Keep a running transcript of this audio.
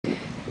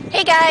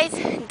Hey guys,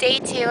 day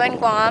 2 in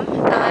Guam.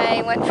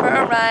 I went for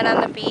a run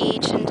on the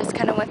beach and just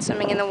kind of went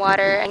swimming in the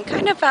water and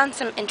kind of found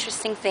some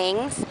interesting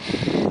things.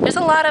 There's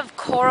a lot of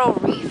coral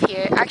reef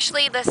here.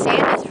 Actually, the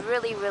sand is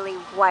really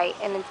white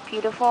and it's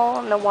beautiful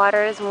and the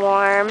water is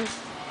warm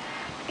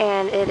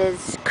and it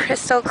is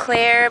crystal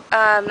clear.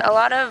 A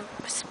lot of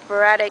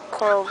sporadic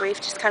coral reef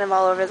just kind of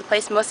all over the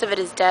place. Most of it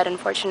is dead,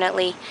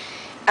 unfortunately.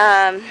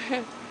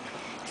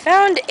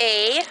 Found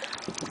a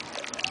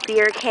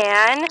beer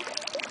can.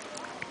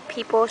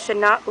 People should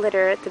not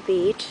litter at the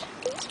beach.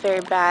 It's very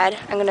bad.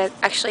 I'm gonna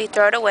actually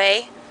throw it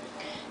away.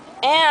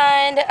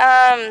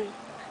 And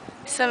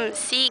some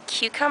sea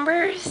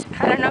cucumbers.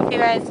 I don't know if you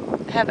guys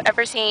have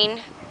ever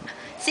seen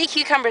sea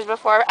cucumbers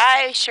before.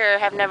 I sure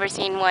have never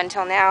seen one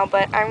till now,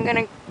 but I'm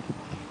gonna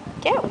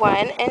get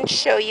one and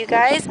show you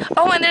guys.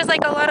 Oh, and there's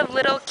like a lot of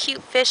little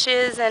cute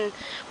fishes and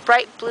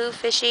bright blue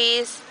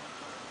fishies.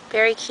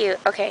 Very cute.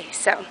 Okay,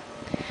 so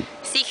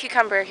sea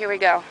cucumber, here we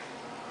go.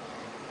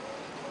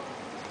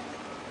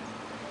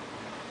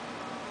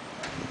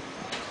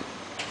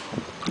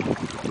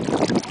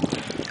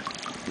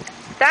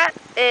 That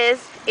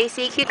is a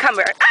sea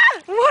cucumber.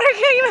 Ah! Water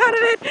came out of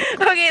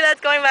it. Okay,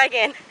 that's going back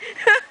in.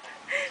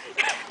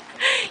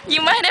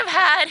 You might have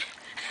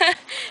had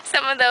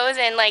some of those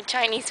in like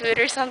Chinese food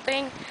or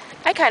something.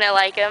 I kind of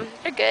like them.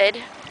 They're good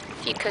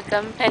if you cook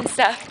them and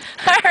stuff.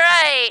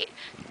 Alright.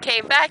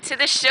 Okay, back to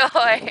the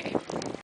shore.